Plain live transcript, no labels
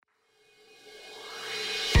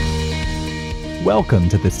Welcome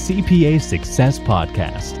to the CPA Success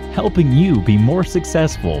Podcast, helping you be more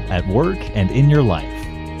successful at work and in your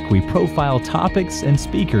life. We profile topics and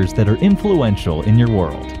speakers that are influential in your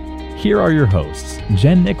world. Here are your hosts,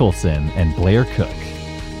 Jen Nicholson and Blair Cook.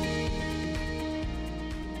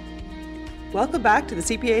 Welcome back to the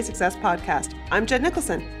CPA Success Podcast. I'm Jen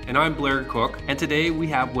Nicholson. And I'm Blair Cook. And today we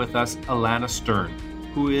have with us Alana Stern,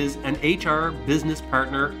 who is an HR business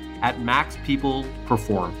partner at Max People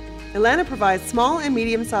Perform. Alana provides small and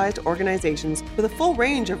medium-sized organizations with a full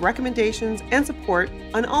range of recommendations and support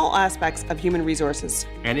on all aspects of human resources.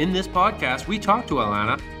 And in this podcast, we talk to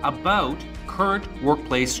Alana about current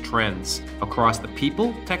workplace trends across the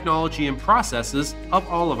people, technology, and processes of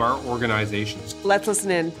all of our organizations. Let's listen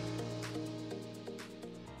in.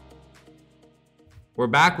 We're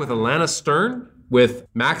back with Alana Stern with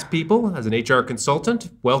Max People as an HR consultant.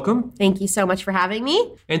 Welcome. Thank you so much for having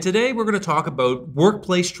me. And today we're going to talk about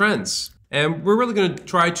workplace trends. And we're really going to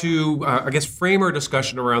try to, frame our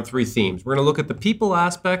discussion around three themes. We're going to look at the people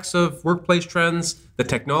aspects of workplace trends, the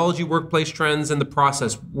technology workplace trends, and the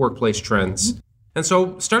process workplace trends. And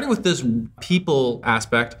so starting with this people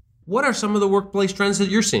aspect, what are some of the workplace trends that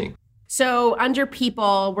you're seeing? So under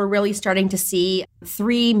people, we're really starting to see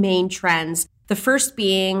three main trends. The first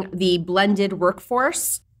being the blended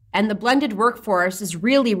workforce. And the blended workforce is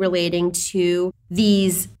really relating to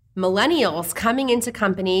these millennials coming into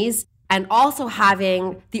companies and also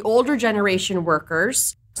having the older generation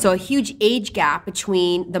workers. So a huge age gap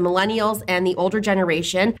between the millennials and the older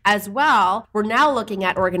generation. As well, we're now looking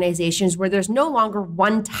at organizations where there's no longer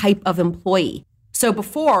one type of employee. So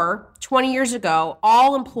before, 20 years ago,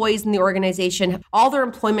 all employees in the organization, all their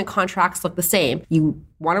employment contracts look the same. You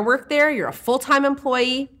want to work there, you're a full-time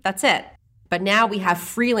employee, that's it. But now we have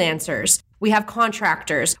freelancers, we have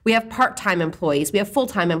contractors, we have part-time employees, we have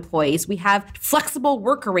full-time employees, we have flexible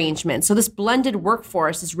work arrangements. So this blended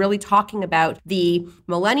workforce is really talking about the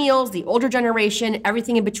millennials, the older generation,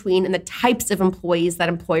 everything in between, and the types of employees that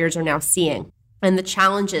employers are now seeing and the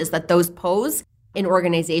challenges that those pose in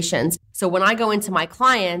organizations. So when I go into my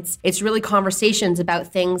clients, it's really conversations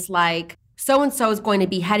about things like, so-and-so is going to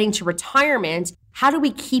be heading to retirement. How do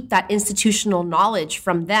we keep that institutional knowledge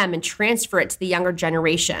from them and transfer it to the younger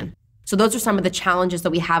generation? So those are some of the challenges that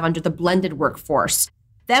we have under the blended workforce.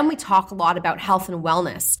 Then we talk a lot about health and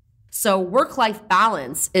wellness. So work-life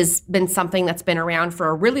balance has been something that's been around for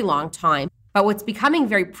a really long time. But what's becoming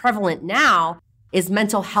very prevalent now is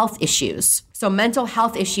mental health issues. So mental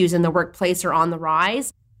health issues in the workplace are on the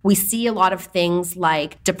rise. We see a lot of things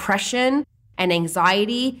like depression and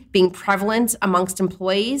anxiety being prevalent amongst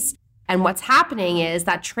employees. And what's happening is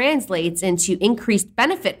that translates into increased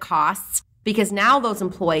benefit costs because now those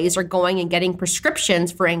employees are going and getting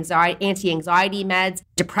prescriptions for anti-anxiety meds,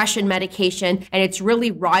 depression medication, and it's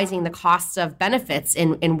really rising the costs of benefits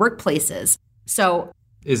in workplaces. So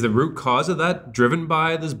is the root cause of that driven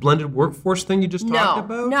by this blended workforce thing you just talked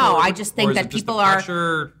about? No, I just think that people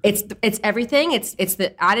are, it's everything. It's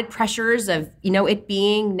the added pressures of, it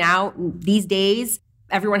being now these days,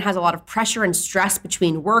 everyone has a lot of pressure and stress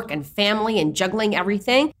between work and family and juggling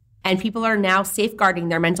everything. And people are now safeguarding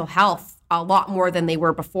their mental health a lot more than they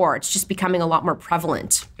were before. It's just becoming a lot more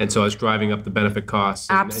prevalent. And so it's driving up the benefit costs.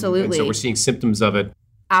 Absolutely. And so we're seeing symptoms of it.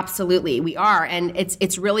 Absolutely, we are. And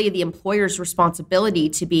it's really the employer's responsibility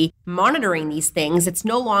to be monitoring these things. It's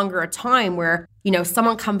no longer a time where,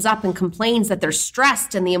 someone comes up and complains that they're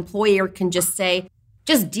stressed and the employer can just say,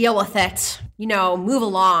 just deal with it, move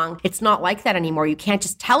along. It's not like that anymore. You can't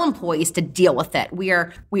just tell employees to deal with it. We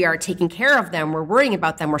are taking care of them. We're worrying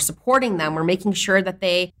about them. We're supporting them. We're making sure that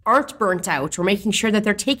they aren't burnt out. We're making sure that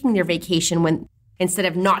they're taking their vacation instead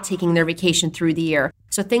of not taking their vacation through the year.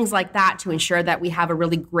 So things like that to ensure that we have a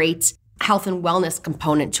really great health and wellness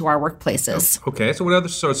component to our workplaces. Okay, so what other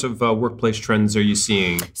sorts of workplace trends are you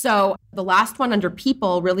seeing? So the last one under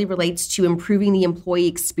people really relates to improving the employee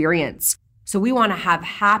experience. So we want to have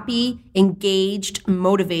happy, engaged,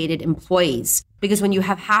 motivated employees. Because when you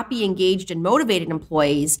have happy, engaged, and motivated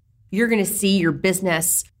employees, you're going to see your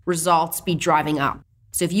business results be driving up.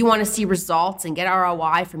 So if you want to see results and get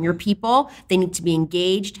ROI from your people, they need to be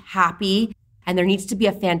engaged, happy, and there needs to be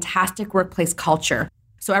a fantastic workplace culture.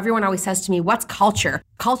 So everyone always says to me, what's culture?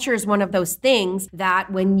 Culture is one of those things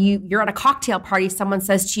that when you're at a cocktail party, someone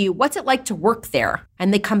says to you, what's it like to work there?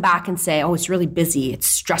 And they come back and say, oh, it's really busy, it's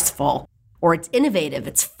stressful, or it's innovative,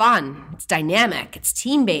 it's fun, it's dynamic, it's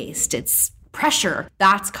team-based, it's pressure.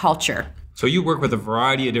 That's culture. So you work with a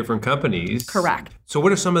variety of different companies. Correct. So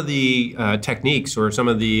what are some of the techniques or some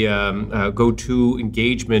of the go-to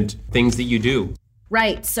engagement things that you do?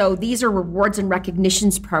 Right. So these are rewards and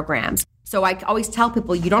recognitions programs. So I always tell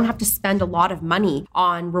people you don't have to spend a lot of money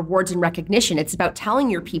on rewards and recognition. It's about telling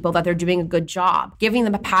your people that they're doing a good job, giving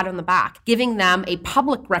them a pat on the back, giving them a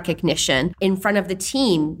public recognition in front of the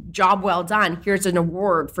team. Job well done. Here's an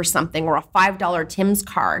award for something, or a $5 Tim's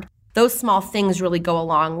card. Those small things really go a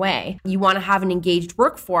long way. You want to have an engaged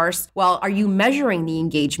workforce. Well, are you measuring the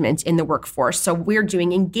engagement in the workforce? So we're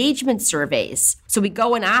doing engagement surveys. So we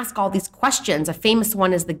go and ask all these questions. A famous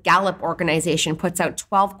one is the Gallup organization puts out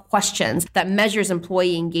 12 questions that measures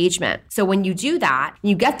employee engagement. So when you do that,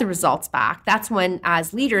 you get the results back. That's when,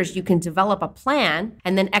 as leaders, you can develop a plan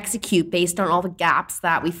and then execute based on all the gaps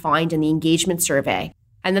that we find in the engagement survey.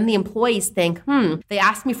 And then the employees think, they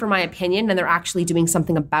asked me for my opinion and they're actually doing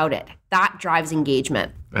something about it. That drives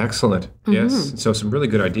engagement. Excellent. Yes. So some really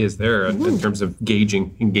good ideas there in terms of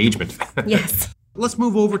gauging engagement. Yes. Let's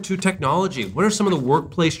move over to technology. What are some of the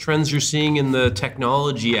workplace trends you're seeing in the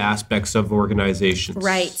technology aspects of organizations?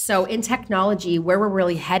 Right. So in technology, where we're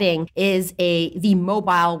really heading is the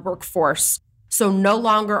mobile workforce. So no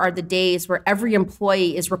longer are the days where every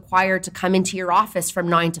employee is required to come into your office from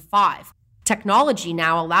 9 to 5. Technology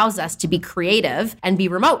now allows us to be creative and be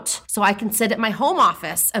remote. So I can sit at my home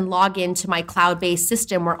office and log into my cloud-based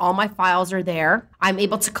system where all my files are there. I'm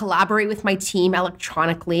able to collaborate with my team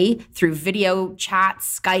electronically through video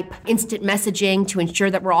chats, Skype, instant messaging to ensure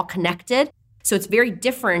that we're all connected. So it's very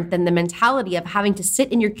different than the mentality of having to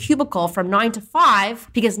sit in your cubicle from 9 to 5,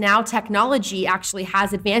 because now technology actually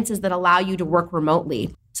has advances that allow you to work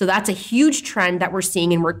remotely. So that's a huge trend that we're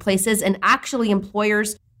seeing in workplaces, and actually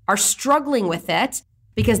employers are struggling with it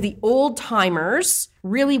because the old timers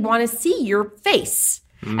really want to see your face.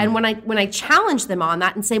 And when I challenge them on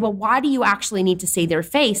that and say, well, why do you actually need to see their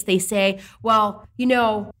face? They say, well,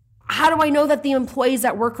 how do I know that the employees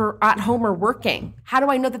at work or at home are working? How do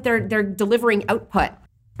I know that they're delivering output?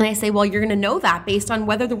 And I say, well, you're going to know that based on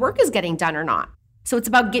whether the work is getting done or not. So it's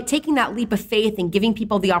about taking that leap of faith and giving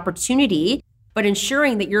people the opportunity, but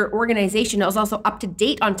ensuring that your organization is also up to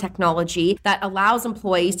date on technology that allows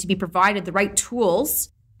employees to be provided the right tools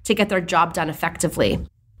to get their job done effectively.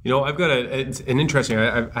 I've got an interesting,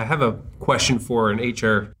 I have a question for an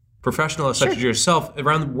HR professional such as yourself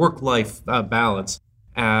around work-life balance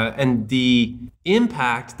and the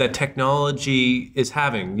impact that technology is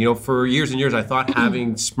having. For years and years, I thought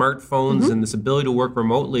having smartphones and this ability to work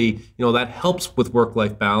remotely, that helps with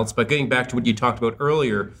work-life balance. But getting back to what you talked about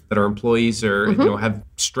earlier, that our employees are, have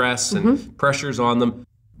stress and pressures on them.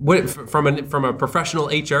 From a professional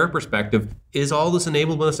HR perspective, is all this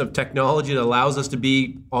enablement of technology that allows us to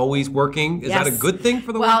be always working, is that a good thing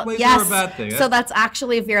for the workplace or a bad thing? So that's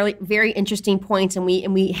actually a very, very interesting point, and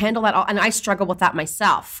we handle that all, and I struggle with that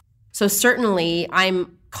myself. So certainly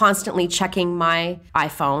I'm constantly checking my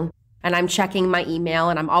iPhone and I'm checking my email,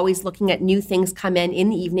 and I'm always looking at new things come in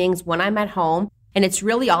the evenings when I'm at home, and it's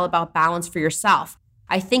really all about balance for yourself.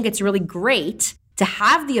 I think it's really great to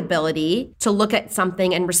have the ability to look at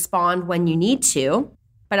something and respond when you need to.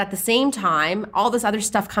 But at the same time, all this other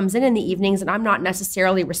stuff comes in the evenings and I'm not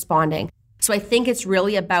necessarily responding. So I think it's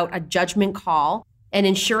really about a judgment call and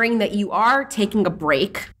ensuring that you are taking a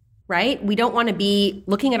break, right? We don't want to be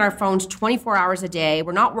looking at our phones 24 hours a day.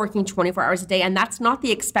 We're not working 24 hours a day, and that's not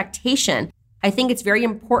the expectation. I think it's very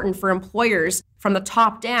important for employers from the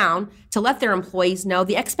top down to let their employees know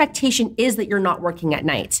the expectation is that you're not working at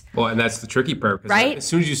night. Well, and that's the tricky part, because right? As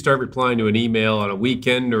soon as you start replying to an email on a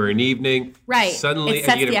weekend or an evening, suddenly it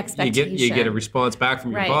sets the expectation. You get a response back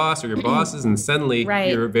from your boss or your bosses, and suddenly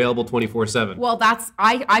you're available 24/7. Well,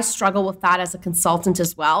 I struggle with that as a consultant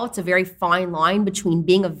as well. It's a very fine line between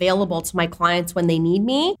being available to my clients when they need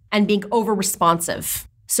me and being over responsive.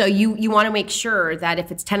 So you want to make sure that if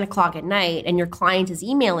it's 10 o'clock at night and your client is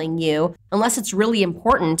emailing you, unless it's really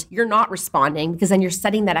important, you're not responding, because then you're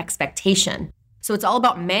setting that expectation. So it's all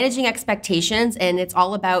about managing expectations, and it's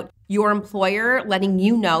all about your employer letting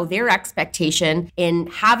you know their expectation in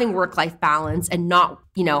having work-life balance and not,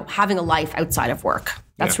 having a life outside of work.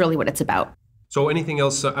 That's really what it's about. So anything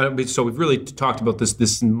else? So we've really talked about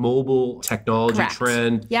this mobile technology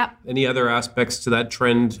trend. Yep. Any other aspects to that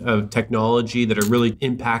trend of technology that are really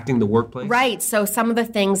impacting the workplace? Right. So some of the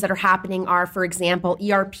things that are happening are, for example,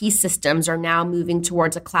 ERP systems are now moving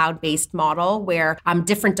towards a cloud-based model where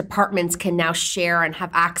different departments can now share and have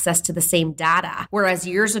access to the same data. Whereas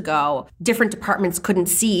years ago, different departments couldn't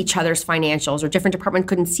see each other's financials, or different departments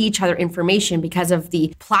couldn't see each other information because of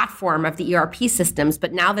the platform of the ERP systems.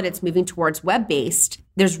 But now that it's moving towards web web-based,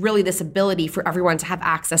 there's really this ability for everyone to have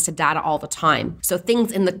access to data all the time. So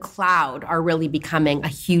things in the cloud are really becoming a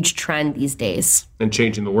huge trend these days. And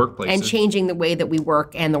changing the workplace. And changing the way that we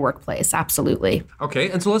work and the workplace, absolutely.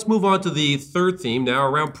 Okay, and so let's move on to the third theme now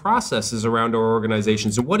around processes around our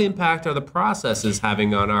organizations. And what impact are the processes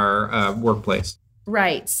having on our workplace?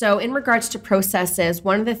 Right. So in regards to processes,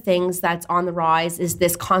 one of the things that's on the rise is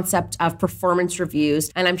this concept of performance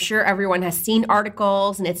reviews. And I'm sure everyone has seen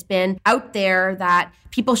articles and it's been out there that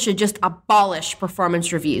people should just abolish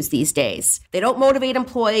performance reviews these days. They don't motivate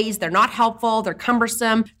employees. They're not helpful. They're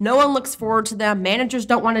cumbersome. No one looks forward to them. Managers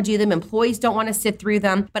don't want to do them. Employees don't want to sit through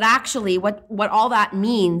them. But actually, what all that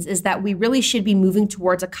means is that we really should be moving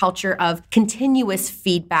towards a culture of continuous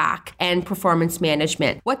feedback and performance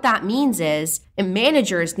management. What that means is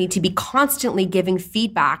managers need to be constantly giving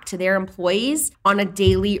feedback to their employees on a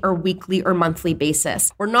daily or weekly or monthly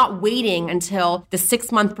basis. We're not waiting until the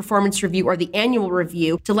 6-month performance review or the annual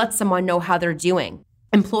review to let someone know how they're doing.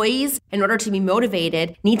 Employees, in order to be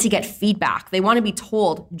motivated, need to get feedback. They want to be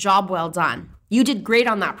told, job well done. You did great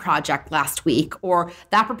on that project last week, or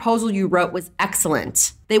that proposal you wrote was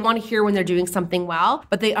excellent. They want to hear when they're doing something well,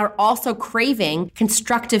 but they are also craving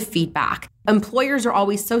constructive feedback. Employers are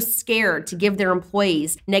always so scared to give their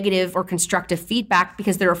employees negative or constructive feedback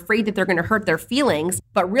because they're afraid that they're going to hurt their feelings.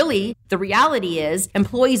 But really, the reality is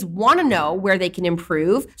employees want to know where they can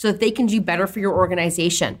improve so that they can do better for your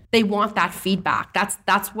organization. They want that feedback.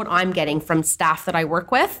 That's what I'm getting from staff that I work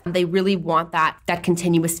with. They really want that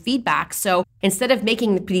continuous feedback. So instead of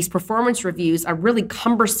making these performance reviews a really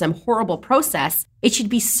cumbersome, horrible process, it should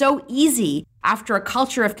be so easy after a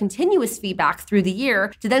culture of continuous feedback through the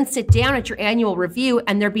year to then sit down at your annual review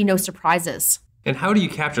and there be no surprises. And how do you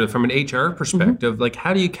capture it from an HR perspective? Like,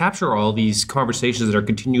 how do you capture all these conversations that are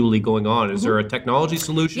continually going on? Is there a technology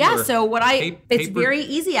solution? Yeah, so it's very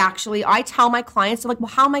easy, actually. I tell my clients, they're like, well,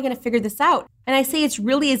 how am I going to figure this out? And I say it's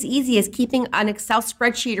really as easy as keeping an Excel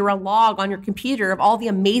spreadsheet or a log on your computer of all the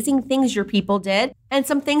amazing things your people did and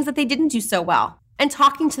some things that they didn't do so well, and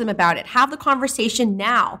talking to them about it. Have the conversation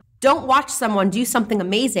now. Don't watch someone do something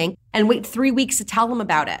amazing and wait 3 weeks to tell them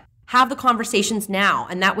about it. Have the conversations now,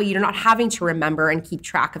 and that way you're not having to remember and keep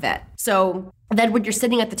track of it. So then when you're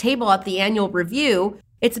sitting at the table at the annual review,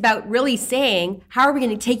 it's about really saying, how are we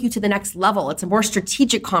going to take you to the next level? It's a more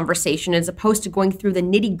strategic conversation as opposed to going through the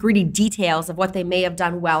nitty-gritty details of what they may have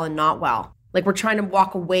done well and not well. Like, we're trying to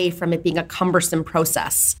walk away from it being a cumbersome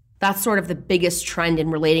process. That's sort of the biggest trend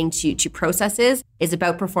in relating to processes, is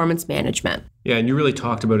about performance management. Yeah, and you really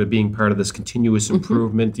talked about it being part of this continuous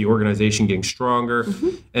improvement, the organization getting stronger.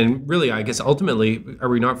 And really, I guess ultimately, are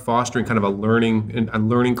we not fostering kind of a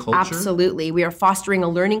learning culture? Absolutely. We are fostering a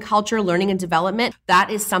learning culture, learning and development.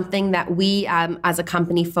 That is something that we as a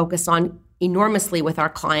company focus on enormously with our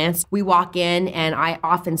clients. We walk in and I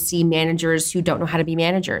often see managers who don't know how to be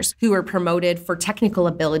managers, who are promoted for technical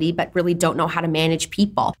ability, but really don't know how to manage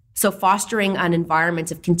people. So fostering an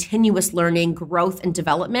environment of continuous learning, growth, and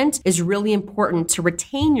development is really important to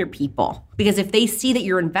retain your people. Because if they see that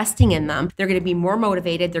you're investing in them, they're going to be more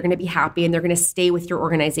motivated, they're going to be happy, and they're going to stay with your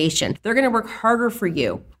organization. They're going to work harder for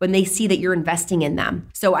you when they see that you're investing in them.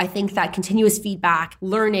 So I think that continuous feedback,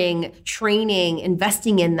 learning, training,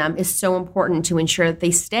 investing in them is so important to ensure that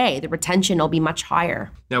they stay. The retention will be much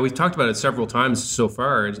higher. Now, we've talked about it several times so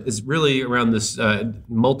far. It's really around this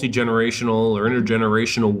multi-generational or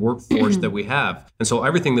intergenerational workforce that we have. And so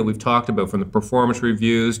everything that we've talked about, from the performance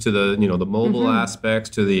reviews to the mobile aspects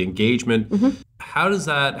to the engagement, you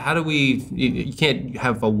can't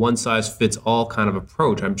have a one-size-fits-all kind of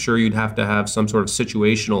approach. I'm sure you'd have to have some sort of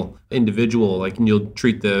situational individual, like, and you'll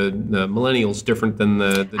treat the millennials different than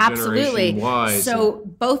the Absolutely. Generation Y. So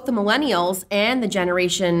both the millennials and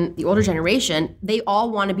the older generation, they all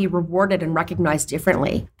want to be rewarded and recognized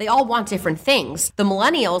differently. They all want different things. The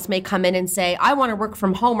millennials may come in and say, I want to work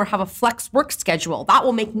from home or have a flex work schedule. That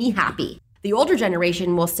will make me happy. The older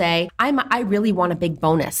generation will say, I really want a big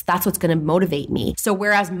bonus. That's what's going to motivate me. So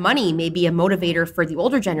whereas money may be a motivator for the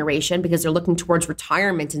older generation because they're looking towards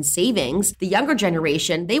retirement and savings, the younger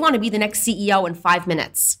generation, they want to be the next CEO in 5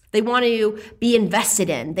 minutes. They want to be invested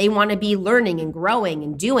in. They want to be learning and growing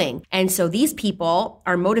and doing. And so these people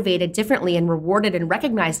are motivated differently and rewarded and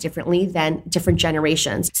recognized differently than different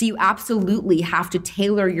generations. So you absolutely have to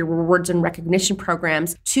tailor your rewards and recognition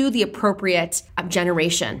programs to the appropriate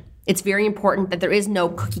generation. It's very important that there is no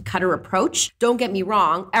cookie cutter approach. Don't get me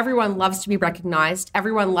wrong. Everyone loves to be recognized.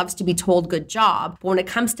 Everyone loves to be told good job. But when it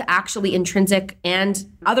comes to actually intrinsic and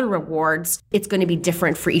other rewards, it's going to be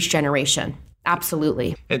different for each generation.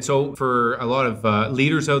 Absolutely. And so for a lot of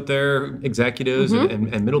leaders out there, executives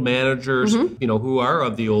and middle managers, who are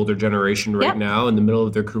of the older generation right now in the middle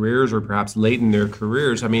of their careers or perhaps late in their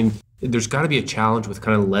careers, I mean, there's got to be a challenge with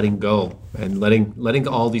kind of letting go and letting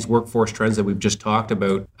all these workforce trends that we've just talked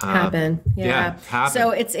about happen. happen. So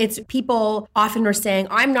it's people often are saying,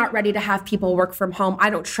 I'm not ready to have people work from home. I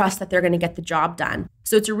don't trust that they're going to get the job done.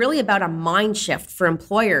 So it's really about a mind shift for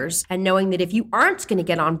employers and knowing that if you aren't going to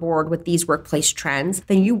get on board with these workplace trends,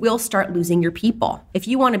 then you will start losing your people. If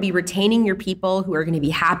you want to be retaining your people who are going to be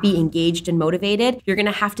happy, engaged, and motivated, you're going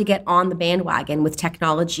to have to get on the bandwagon with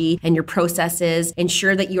technology and your processes,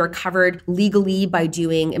 ensure that you are covered legally by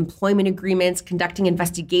doing employment agreements, conducting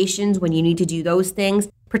investigations when you need to do those things,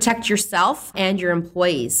 protect yourself and your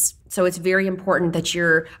employees. So it's very important that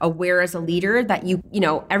you're aware as a leader that you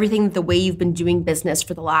everything, the way you've been doing business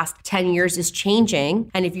for the last 10 years is changing.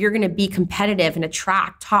 And if you're going to be competitive and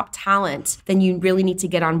attract top talent, then you really need to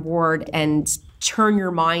get on board and turn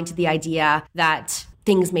your mind to the idea that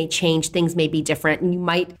things may change, things may be different. And you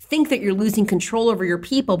might think that you're losing control over your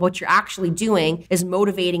people, but what you're actually doing is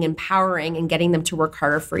motivating, empowering, and getting them to work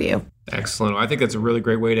harder for you. Excellent. I think that's a really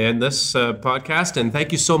great way to end this podcast. And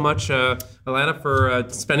thank you so much, Alana, for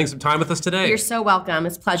spending some time with us today. You're so welcome.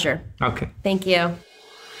 It's a pleasure. Okay. Thank you.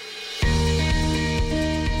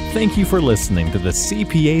 Thank you for listening to the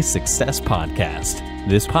CPA Success Podcast.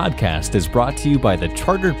 This podcast is brought to you by the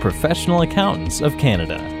Chartered Professional Accountants of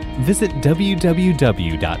Canada. Visit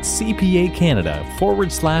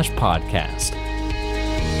www.cpacanada.com/podcast